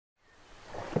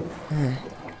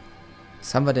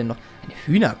Was haben wir denn noch? Eine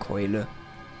Hühnerkeule.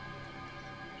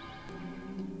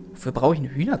 Wofür brauche ich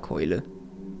eine Hühnerkeule?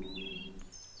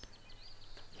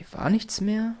 Hier war nichts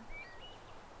mehr.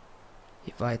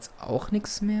 Hier war jetzt auch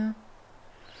nichts mehr.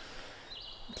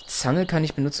 Die Zange kann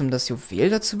ich benutzen, um das Juwel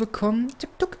dazu bekommen.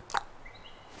 Tuk, tuk.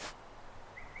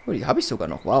 Oh, die habe ich sogar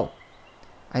noch. Wow.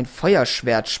 Ein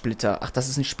Feuerschwertsplitter. Ach, das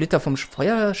ist ein Splitter vom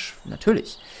Feuer...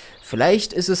 Natürlich.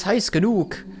 Vielleicht ist es heiß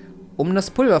genug, um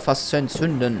das Pulverfass zu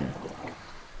entzünden.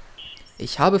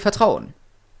 Ich habe Vertrauen.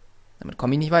 Damit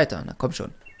komme ich nicht weiter. Na, komm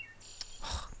schon.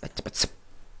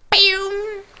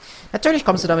 Natürlich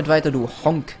kommst du damit weiter, du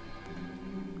Honk.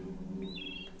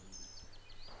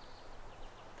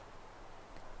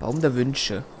 Baum der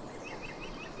Wünsche.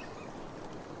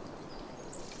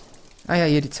 Ah ja,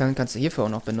 hier, die Zange kannst du hierfür auch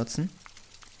noch benutzen.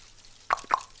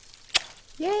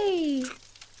 Yay!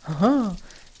 Aha.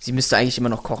 Sie müsste eigentlich immer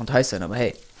noch kochend heiß sein, aber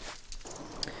hey.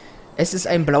 Es ist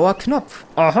ein blauer Knopf.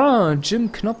 Aha,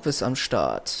 Jim Knopf ist am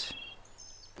Start.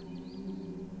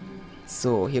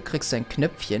 So, hier kriegst du ein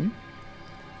Knöpfchen.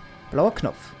 Blauer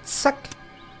Knopf. Zack.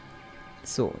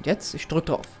 So, und jetzt, ich drück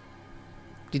drauf.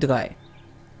 Die 3.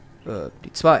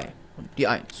 Die 2. Und die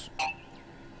 1.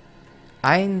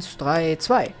 1, 3,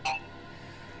 2.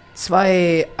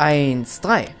 2, 1,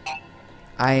 3.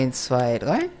 1, 2,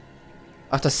 3.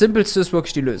 Ach, das Simpelste ist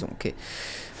wirklich die Lösung. Okay.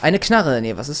 Eine Knarre.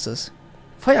 Nee, was ist das?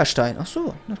 Feuerstein. Ach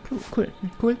so. Na,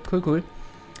 cool.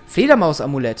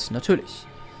 Fledermaus-Amulett. Natürlich.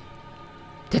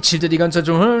 Der chillt ja die ganze Zeit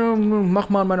so. Mach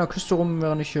mal an meiner Küste rum,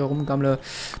 während ich hier rumgammle.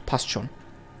 Passt schon.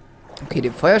 Okay,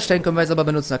 den Feuerstein können wir jetzt aber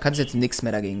benutzen. Da kannst du jetzt nichts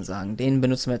mehr dagegen sagen. Den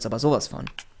benutzen wir jetzt aber sowas von.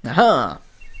 Aha.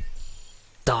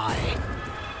 Die.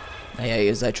 Naja,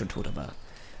 ihr seid schon tot, aber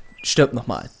stirbt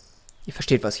nochmal. Ihr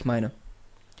versteht, was ich meine.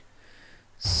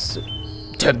 So.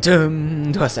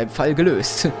 Du hast einen Fall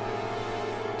gelöst.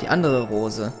 Die andere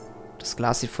Rose. Das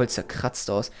Glas sieht voll zerkratzt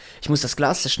aus. Ich muss das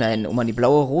Glas zerschneiden, um an die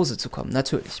blaue Rose zu kommen.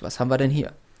 Natürlich. Was haben wir denn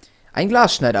hier? Ein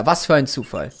Glasschneider. Was für ein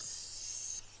Zufall.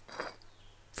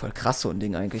 Voll krass so ein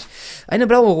Ding eigentlich. Eine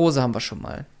blaue Rose haben wir schon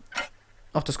mal.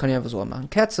 Ach, das kann ich einfach so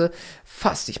machen. Kerze.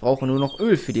 Fast. Ich brauche nur noch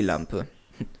Öl für die Lampe.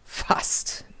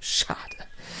 Fast. Schade.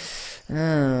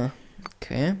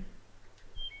 Okay.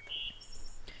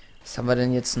 Was haben wir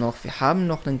denn jetzt noch? Wir haben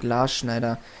noch einen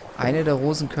Glasschneider. Eine der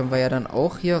Rosen können wir ja dann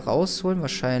auch hier rausholen,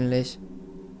 wahrscheinlich.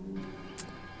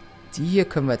 Die hier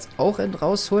können wir jetzt auch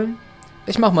rausholen.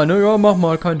 Ich mach mal, ne? Ja, mach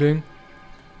mal, kein Ding.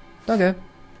 Danke.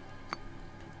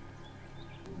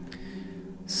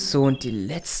 So, und die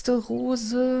letzte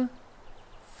Rose...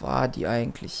 War die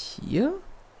eigentlich hier?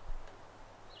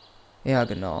 Ja,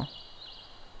 genau.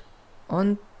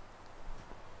 Und...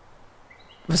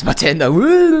 Was macht der denn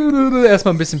da?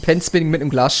 Erstmal ein bisschen Penspinning mit einem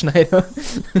Glasschneider.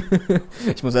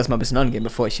 Ich muss erstmal ein bisschen angehen,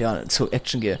 bevor ich ja zur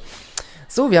Action gehe.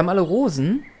 So, wir haben alle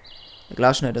Rosen. Der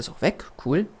Glasschneider ist auch weg.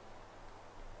 Cool.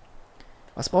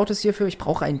 Was braucht es hierfür? Ich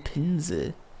brauche einen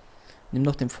Pinsel. Nimm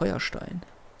doch den Feuerstein.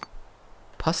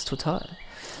 Passt total.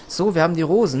 So, wir haben die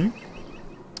Rosen.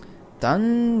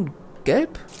 Dann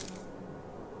gelb.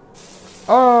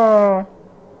 Ah.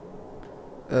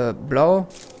 Blau.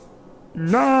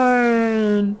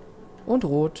 Nein! Und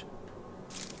rot.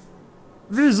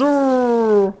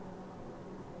 Wieso?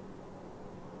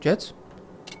 Jetzt?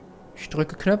 Ich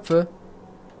drücke Knöpfe.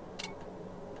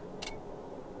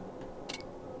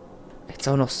 Jetzt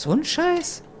auch noch so ein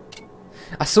Scheiß?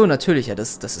 Ach so, natürlich. Ja,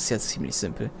 das ist jetzt ziemlich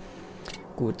simpel.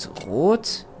 Gut,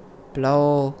 rot,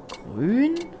 blau,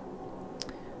 grün.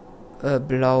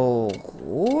 Blau,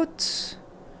 rot.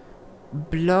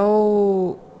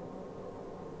 Blau...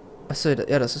 Achso,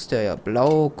 ja, das ist der ja.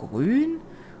 Blau, grün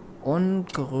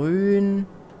und grün,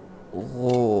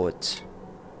 rot.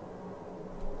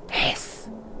 Yes.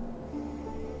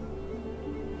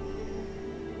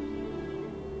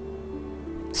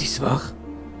 Sie ist wach.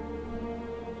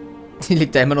 Die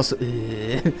liegt da immer noch so.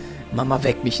 Mama,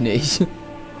 weck mich nicht.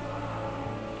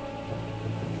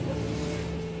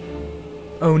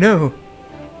 Oh no.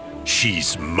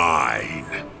 She's mine.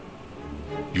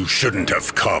 You shouldn't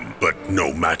have come, but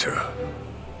no matter.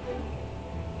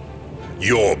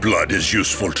 Your blood is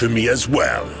useful to me as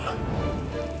well.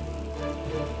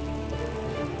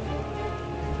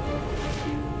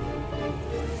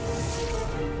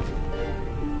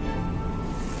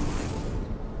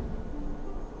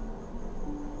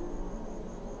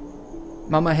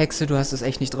 Mama Hexe, du hast es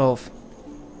echt nicht drauf.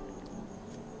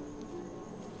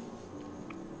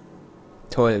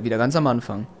 Toll, wieder ganz am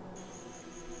Anfang.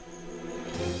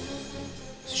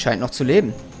 Sie scheint noch zu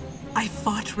leben. I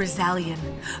fought Rizalian,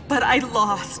 but I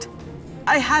lost.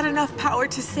 I had enough power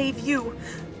to save you,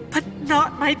 but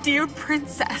not my dear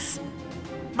princess.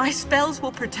 My spells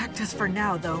will protect us for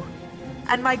now, though.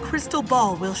 And my crystal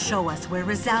ball will show us where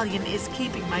Rezalian is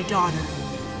keeping my daughter.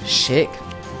 Schick.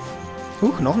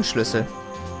 Noch ein Schlüssel.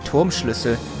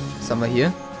 Turmschlüssel. Was haben wir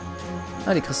hier?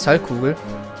 Ah, die Kristallkugel.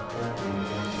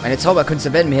 Meine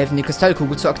Zauberkünste werden mir helfen, die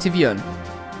Kristallkugel zu aktivieren.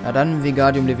 Na dann,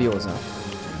 Vigadium Leviosa.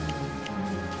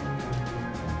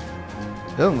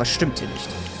 Irgendwas stimmt hier nicht.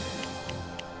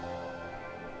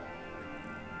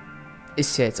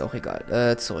 Ist ja jetzt auch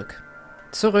egal. Zurück.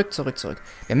 Zurück. Wir haben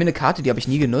hier eine Karte, die habe ich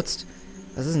nie genutzt.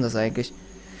 Was ist denn das eigentlich?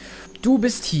 Du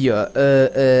bist hier.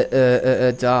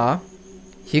 Da.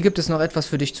 Hier gibt es noch etwas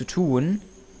für dich zu tun.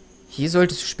 Hier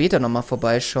solltest du später nochmal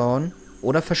vorbeischauen.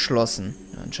 Oder verschlossen.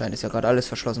 Ja, anscheinend ist ja gerade alles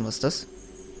verschlossen. Was ist das?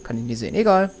 Kann ich nie sehen.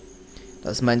 Egal.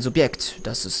 Das ist mein Subjekt.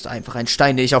 Das ist einfach ein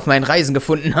Stein, den ich auf meinen Reisen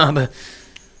gefunden habe.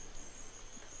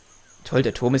 Toll,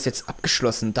 der Turm ist jetzt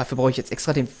abgeschlossen. Dafür brauche ich jetzt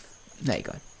extra den... Na,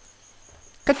 egal.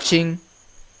 Katsching.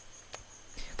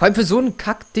 Vor allem für so ein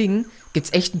Kackding gibt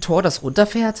es echt ein Tor, das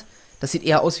runterfährt. Das sieht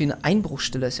eher aus wie eine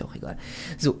Einbruchstelle. Ist ja auch egal.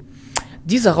 So.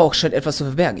 Dieser Rauch scheint etwas zu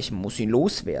verbergen. Ich muss ihn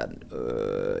loswerden.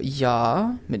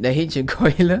 Ja. Mit einer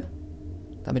Hähnchenkeule.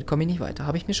 Damit komme ich nicht weiter.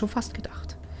 Habe ich mir schon fast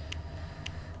gedacht.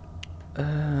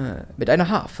 Mit einer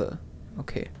Harfe.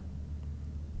 Okay.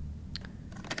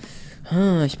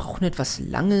 Ich brauche etwas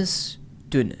Langes,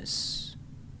 Dünnes.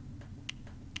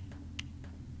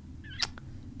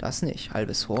 Das nicht.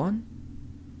 Halbes Horn.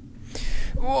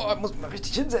 Oh, ich muss mal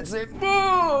richtig hinsetzen.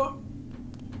 Oh.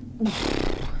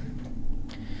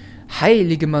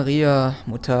 Heilige Maria,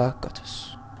 Mutter Gottes.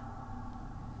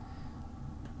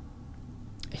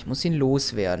 Ich muss ihn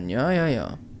loswerden. Ja.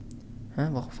 Hä?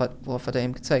 Worauf hat er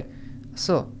ihm gezeigt?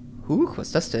 Achso. Huch, was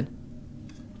ist das denn?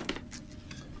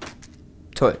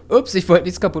 Toll. Ups, ich wollte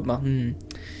nichts kaputt machen.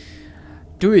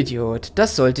 Du Idiot,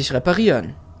 das sollte ich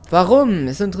reparieren. Warum?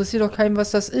 Es interessiert doch keinen,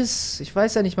 was das ist. Ich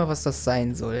weiß ja nicht mal, was das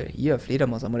sein soll. Hier,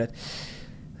 Fledermaus-Amulett.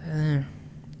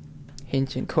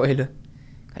 Hähnchenkeule.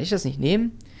 Kann ich das nicht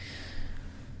nehmen?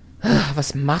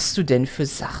 Was machst du denn für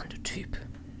Sachen, du Typ?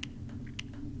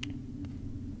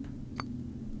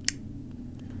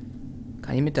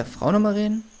 Kann ich mit der Frau nochmal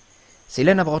reden?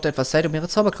 Selena braucht etwas Zeit, um ihre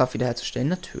Zauberkraft wiederherzustellen.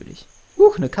 Natürlich.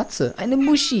 Eine Katze. Eine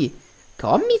Muschi.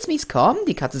 Komm, Mies, komm.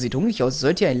 Die Katze sieht hungrig aus.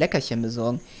 Sollte ihr ein Leckerchen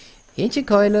besorgen.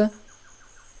 Hähnchenkeule.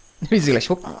 Wie sie gleich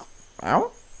huckt.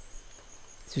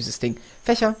 Süßes Ding.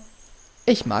 Fächer.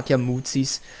 Ich mag ja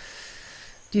Muzis.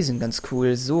 Die sind ganz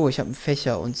cool. So, ich habe einen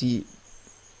Fächer und sie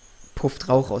pufft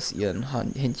Rauch aus ihren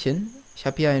Händchen. Ich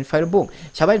habe hier einen Pfeil und Bogen.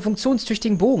 Ich habe einen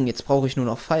funktionstüchtigen Bogen. Jetzt brauche ich nur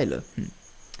noch Pfeile.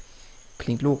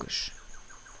 Klingt logisch.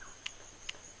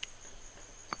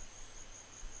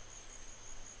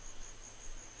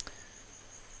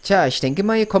 Tja, ich denke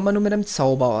mal, hier kommt man nur mit einem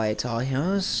Zauber weiter.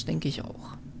 Ja, das denke ich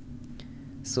auch.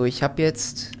 So, ich habe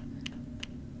jetzt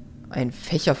einen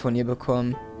Fächer von ihr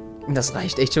bekommen. Das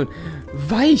reicht echt schon.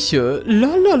 Weiche.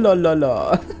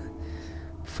 Lalalala.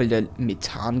 Voll der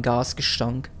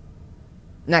Methangasgestank.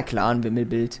 Na klar, ein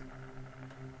Wimmelbild.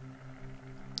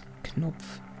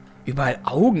 Knopf. Überall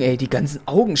Augen, ey. Die ganzen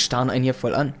Augen starren einen hier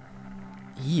voll an.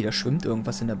 Ih, da schwimmt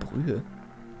irgendwas in der Brühe.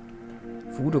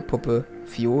 Voodoo-Puppe.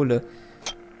 Fiole.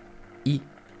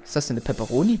 Ist das denn eine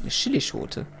Pepperoni? Eine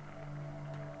Chilischote.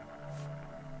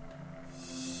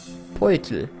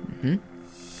 Beutel.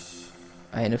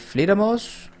 Eine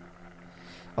Fledermaus.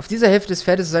 Auf dieser Hälfte des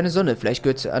Pferdes ist eine Sonne. Vielleicht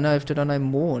gehört zur anderen Hälfte dann ein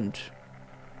Mond.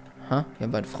 Hier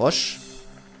haben wir einen Frosch.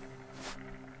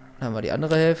 Dann haben wir die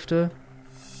andere Hälfte.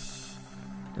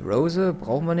 Eine Rose.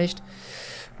 Brauchen wir nicht.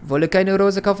 Wolle keine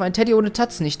Rose kaufen. Ein Teddy ohne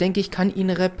Tatzen. Ich denke, ich kann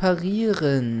ihn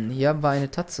reparieren. Hier haben wir eine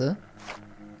Tatze.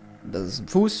 Das ist ein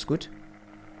Fuß, gut.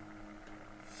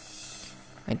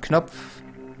 Ein Knopf.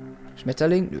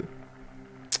 Schmetterling, nö.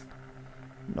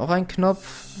 Noch ein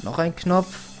Knopf, noch ein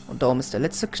Knopf. Und darum ist der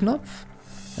letzte Knopf.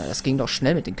 Na, das ging doch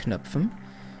schnell mit den Knöpfen.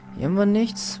 Hier haben wir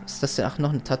nichts. Was ist das denn? Ach,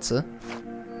 noch eine Tatze.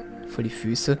 Voll die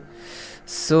Füße.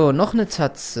 So, noch eine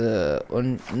Tatze.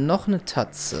 Und noch eine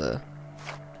Tatze.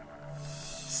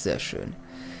 Sehr schön.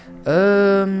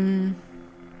 Ein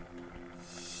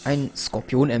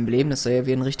Skorpion-Emblem. Das sah ja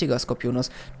wie ein richtiger Skorpion aus.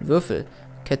 Ein Würfel.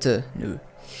 Kette. Nö.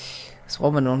 Jetzt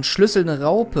brauchen wir noch einen Schlüssel, eine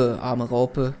Raupe. Arme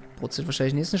Raupe. Brutzelt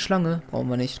wahrscheinlich. Hier ist eine Schlange. Brauchen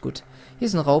wir nicht. Gut. Hier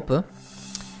ist eine Raupe.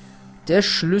 Der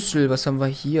Schlüssel. Was haben wir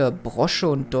hier? Brosche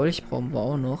und Dolch brauchen wir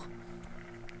auch noch.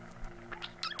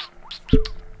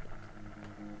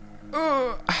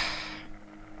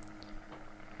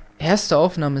 Erste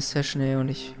Aufnahmesession, ey. Und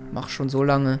ich mache schon so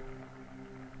lange.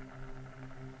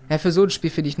 Ja, für so ein Spiel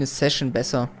finde ich eine Session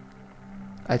besser.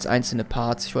 Als einzelne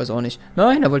Parts. Ich weiß auch nicht.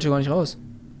 Nein, da wollte ich gar nicht raus.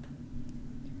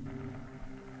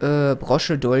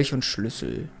 Brosche, Dolch und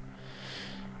Schlüssel.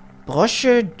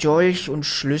 Brosche, Dolch und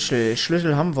Schlüssel.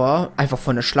 Schlüssel haben wir einfach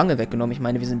von der Schlange weggenommen. Ich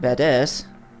meine, wir sind badass.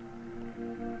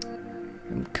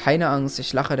 Wir haben keine Angst.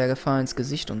 Ich lache der Gefahr ins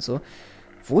Gesicht und so.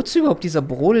 Wozu überhaupt dieser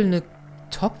brodelnde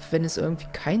Topf, wenn es irgendwie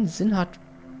keinen Sinn hat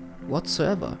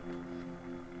whatsoever?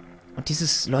 Und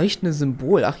dieses leuchtende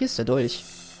Symbol. Ach, hier ist der Dolch.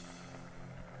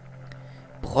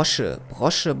 Brosche.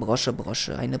 Brosche, Brosche,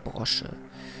 Brosche. Eine Brosche.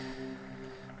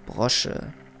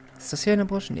 Brosche. Ist das hier eine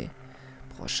Brosche? Nee.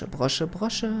 Brosche, Brosche,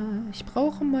 Brosche. Ich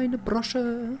brauche meine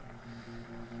Brosche.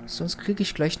 Sonst kriege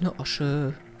ich gleich eine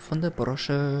Osche von der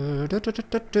Brosche.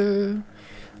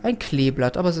 Ein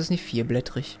Kleeblatt, aber es ist nicht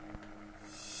vierblättrig.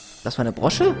 Das war eine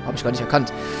Brosche? Habe ich gar nicht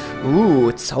erkannt.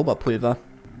 Zauberpulver.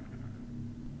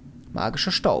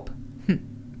 Magischer Staub.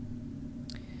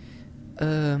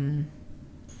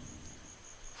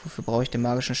 Wofür brauche ich den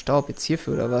magischen Staub? Jetzt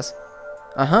hierfür oder was?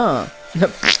 Aha. Ja.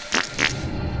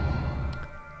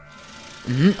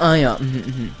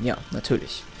 Ja,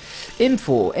 natürlich.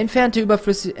 Info.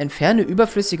 Entferne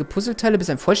überflüssige Puzzleteile, bis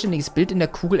ein vollständiges Bild in der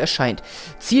Kugel erscheint.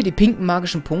 Ziehe die pinken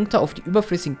magischen Punkte auf die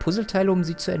überflüssigen Puzzleteile, um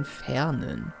sie zu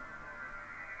entfernen.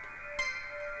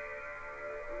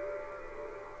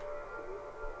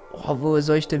 Oh, woher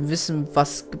soll ich denn wissen,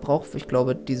 was gebraucht wird? Ich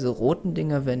glaube, diese roten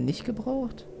Dinger werden nicht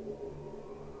gebraucht.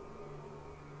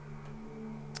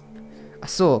 Ach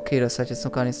so, okay, das hat jetzt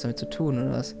noch gar nichts damit zu tun,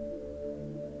 oder was?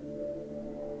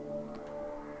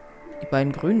 Die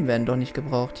beiden grünen werden doch nicht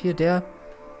gebraucht. Hier, der...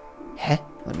 Hä?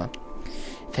 Warte mal.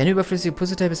 Ferne überflüssige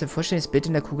Puzzleteile, bis ein vollständiges Bild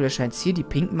in der Kugel erscheint. Ziehe die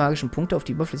pinken magischen Punkte auf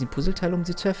die überflüssigen Puzzleteile, um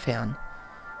sie zu entfernen.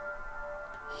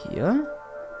 Hier.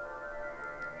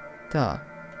 Da.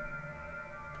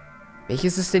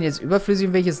 Welches ist denn jetzt überflüssig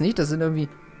und welches nicht? Das sind irgendwie...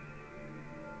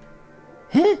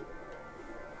 Hä?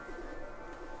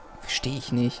 Verstehe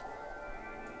ich nicht.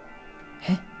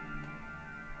 Hä?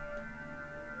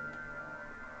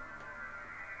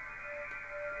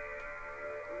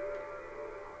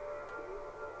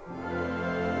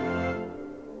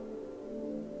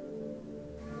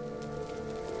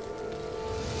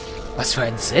 Was für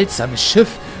ein seltsames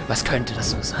Schiff. Was könnte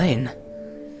das so sein?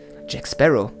 Jack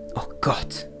Sparrow. Oh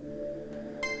Gott.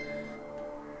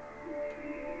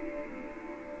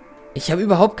 Ich habe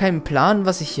überhaupt keinen Plan,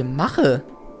 was ich hier mache.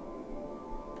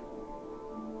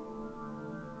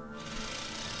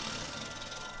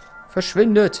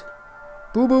 Verschwindet.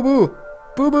 Bu, bu, bu.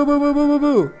 Bu, bu, bu, bu, bu, bu,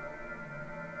 bu.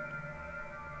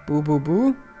 Bu, bu,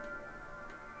 bu.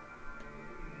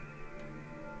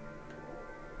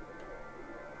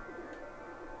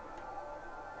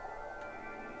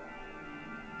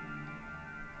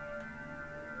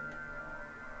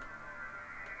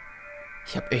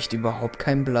 Ich habe echt überhaupt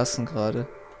keinen Blassen gerade.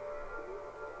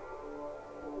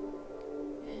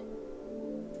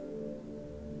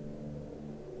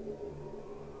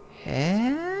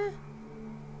 Hä?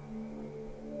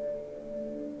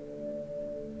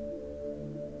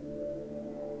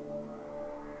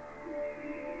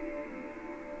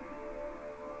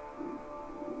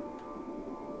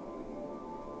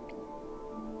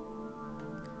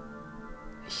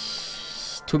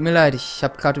 Tut mir leid, ich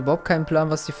habe gerade überhaupt keinen Plan,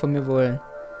 was die von mir wollen.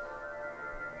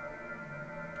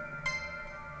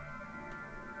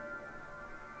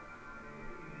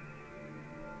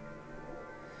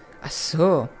 Ach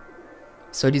so.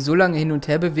 Ich soll die so lange hin und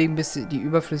her bewegen, bis die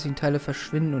überflüssigen Teile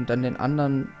verschwinden und dann den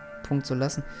anderen Punkt so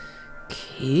lassen.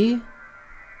 Okay.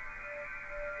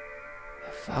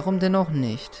 Warum denn auch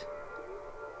nicht?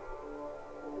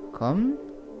 Komm.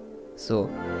 So.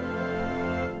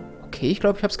 Okay, ich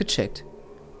glaube, ich hab's gecheckt.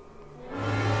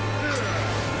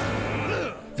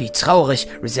 Wie traurig.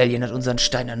 Resilient hat unseren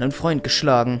steinernen Freund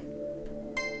geschlagen.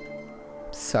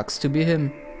 Sucks to be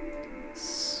him.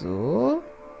 So.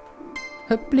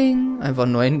 Bling. Einfach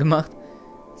 9 gemacht.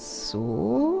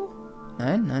 So.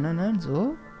 Nein, nein, nein, nein.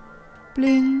 So.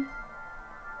 Bling.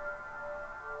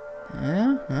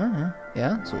 Ja,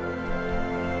 ja, so.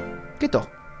 Geht doch.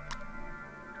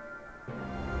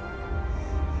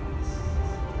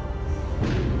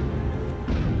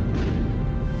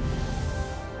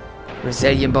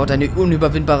 Resilient baut eine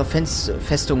unüberwindbare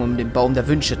Festung um den Baum der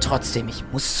Wünsche. Trotzdem, ich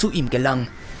muss zu ihm gelangen.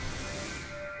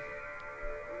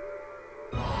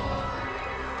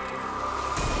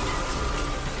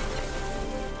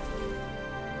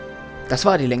 Das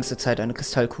war die längste Zeit eine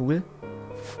Kristallkugel.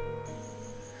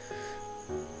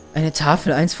 Eine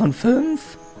Tafel 1 von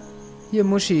 5? Hier,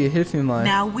 Muschi, hilf mir mal.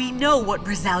 Now we know what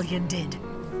Resilient did.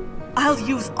 I'll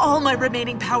use all my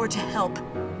remaining power to help.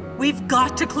 We've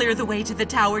got to clear the way to the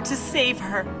tower to save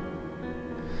her.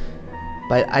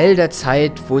 Bei all der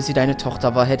Zeit, wo sie deine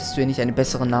Tochter war, hättest du ihr nicht einen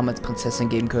besseren Namen als Prinzessin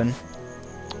geben können.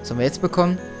 Was haben wir jetzt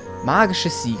bekommen?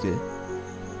 Magisches Siegel.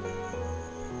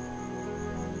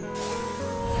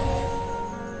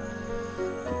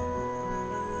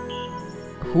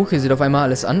 Huch, hier sieht auf einmal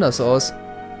alles anders aus.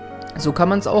 So kann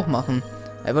man es auch machen.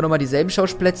 Einfach nochmal dieselben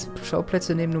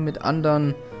Schauplätze nehmen, nur mit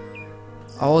anderen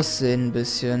Aussehen ein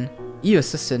bisschen. Was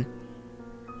ist das denn?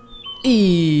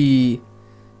 Ich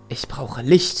brauche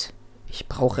Licht. Ich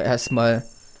brauche erstmal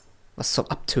was zum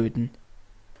Abtöten.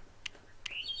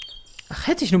 Ach,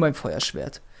 hätte ich nur mein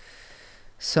Feuerschwert.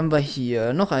 Was haben wir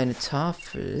hier? Noch eine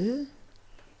Tafel.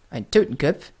 Ein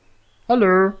Totenkopf.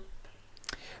 Hallo.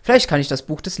 Vielleicht kann ich das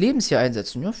Buch des Lebens hier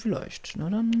einsetzen. Ja, vielleicht. Na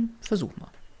dann, versuch mal.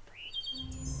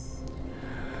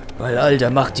 Weil all der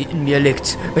Macht, die in mir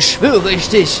liegt, beschwöre ich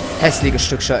dich. Hässliches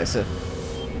Stück Scheiße.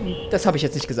 Das habe ich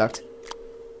jetzt nicht gesagt.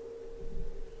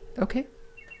 Okay.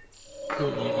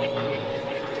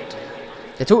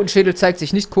 Der Totenschädel zeigt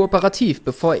sich nicht kooperativ,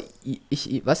 bevor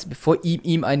ich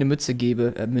ihm eine Münze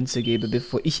gebe.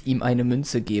 Bevor ich ihm eine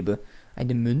Münze gebe.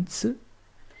 Eine Münze?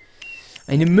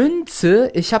 Eine Münze?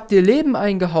 Ich hab dir Leben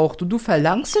eingehaucht und du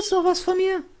verlangst jetzt noch was von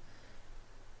mir?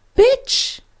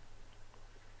 Bitch!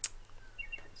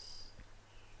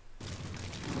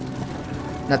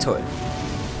 Na toll.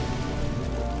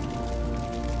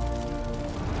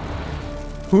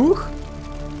 Huch.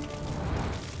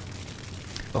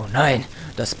 Oh nein,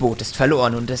 das Boot ist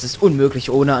verloren und es ist unmöglich,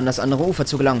 ohne an das andere Ufer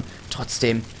zu gelangen.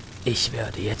 Trotzdem, ich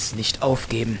werde jetzt nicht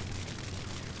aufgeben.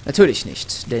 Natürlich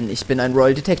nicht, denn ich bin ein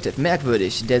Royal Detective.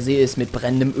 Merkwürdig, der See ist mit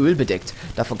brennendem Öl bedeckt.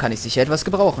 Davon kann ich sicher etwas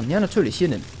gebrauchen. Ja, natürlich, hier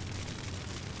nimm.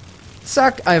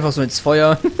 Zack, einfach so ins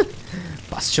Feuer.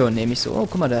 Passt schon, nehme ich so. Oh,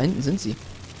 guck mal, da hinten sind sie.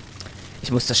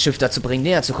 Ich muss das Schiff dazu bringen,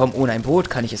 näher zu kommen. Ohne ein Boot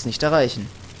kann ich es nicht erreichen.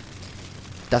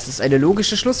 Das ist eine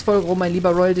logische Schlussfolgerung, mein lieber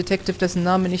Royal Detective, dessen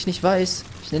Namen ich nicht weiß.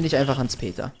 Ich nenne dich einfach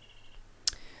Hans-Peter.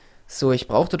 So, ich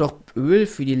brauchte doch Öl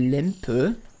für die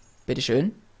Lampe.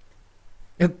 Bitteschön.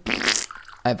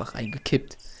 Einfach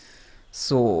reingekippt.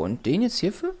 So, und den jetzt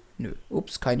hierfür? Nö,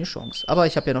 ups, keine Chance. Aber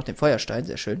ich habe ja noch den Feuerstein,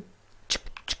 sehr schön.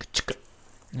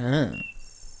 Ah.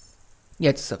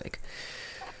 Jetzt ist er weg.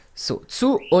 So,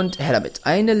 zu und her damit.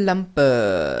 Eine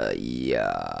Lampe.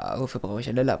 Ja, wofür brauche ich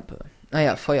eine Lampe?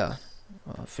 Naja, Feuer.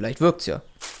 Vielleicht wirkt's ja.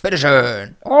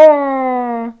 Bitteschön.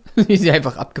 Oh. Wie sie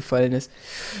einfach abgefallen ist.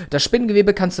 Das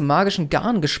Spinngewebe kann zu magischen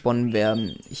Garn gesponnen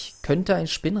werden. Ich könnte ein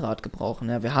Spinnrad gebrauchen.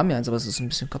 Ja, wir haben ja eins, aber es ist ein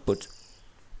bisschen kaputt.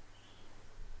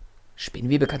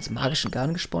 Spinnwebe kann zu magischen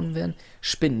Garn gesponnen werden?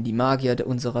 Spinnen, die Magier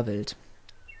unserer Welt.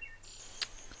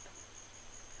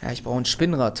 Ja, ich brauche ein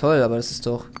Spinnrad. Toll, aber das ist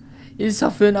doch... Ist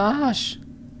doch für den Arsch.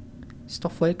 Ist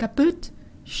doch voll kaputt.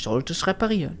 Ich sollte es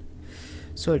reparieren.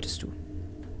 Solltest du.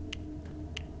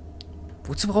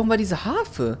 Wozu brauchen wir diese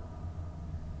Harfe?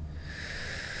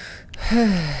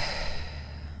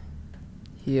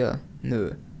 Hier.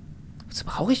 Nö. Wozu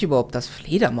brauche ich überhaupt das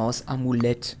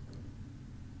Fledermaus-Amulett?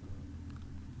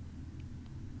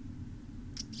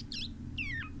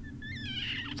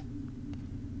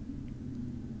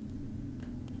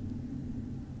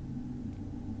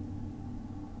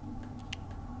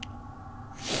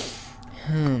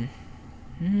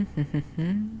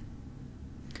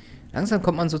 Langsam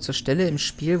kommt man so zur Stelle im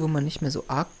Spiel, wo man nicht mehr so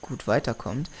arg gut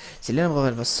weiterkommt. Selena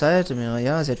braucht etwas Zeit.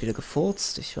 Ja, sie hat wieder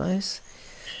gefurzt, ich weiß.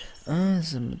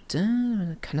 Also,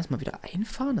 kann das mal wieder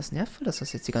einfahren? Das nervt voll, dass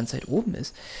das jetzt die ganze Zeit oben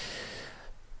ist.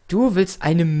 Du willst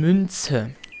eine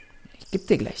Münze. Ich gebe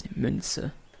dir gleich eine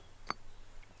Münze.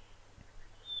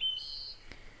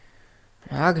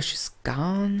 Magisches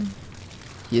Garn.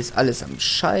 Hier ist alles am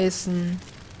Scheißen.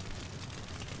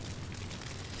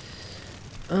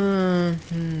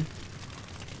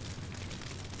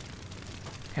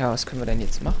 Ja, was können wir denn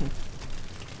jetzt machen?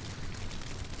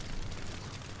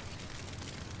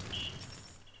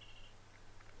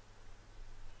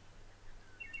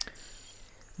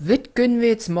 Was können wir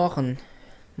jetzt machen?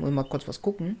 Muss ich mal kurz was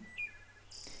gucken.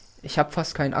 Ich habe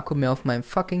fast keinen Akku mehr auf meinem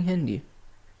fucking Handy.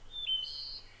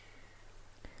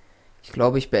 Ich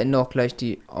glaube, ich beende auch gleich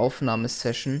die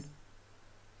Aufnahmesession.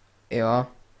 Ja,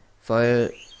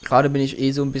 weil gerade bin ich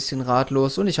eh so ein bisschen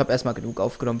ratlos und ich habe erstmal genug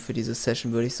aufgenommen für diese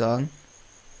Session, würde ich sagen.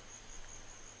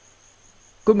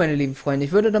 Gut, meine lieben Freunde,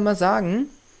 ich würde dann mal sagen,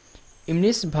 im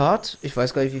nächsten Part, ich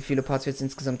weiß gar nicht, wie viele Parts wir jetzt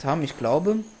insgesamt haben, ich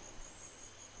glaube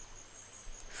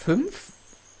 5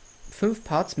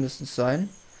 Parts müssten es sein.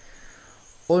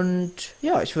 Und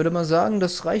ja, ich würde mal sagen,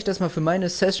 das reicht erstmal für meine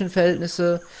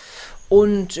Session-Verhältnisse.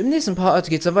 Und im nächsten Part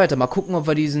geht's ja weiter. Mal gucken, ob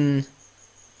wir diesen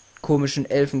komischen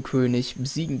Elfenkönig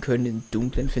besiegen können, den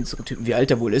dunklen, finsteren Typen, wie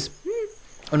alt er wohl ist.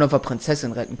 Und ob wir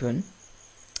Prinzessin retten können.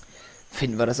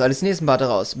 Finden wir das alles im nächsten Part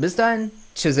heraus. Bis dahin,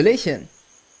 tschüsselchen.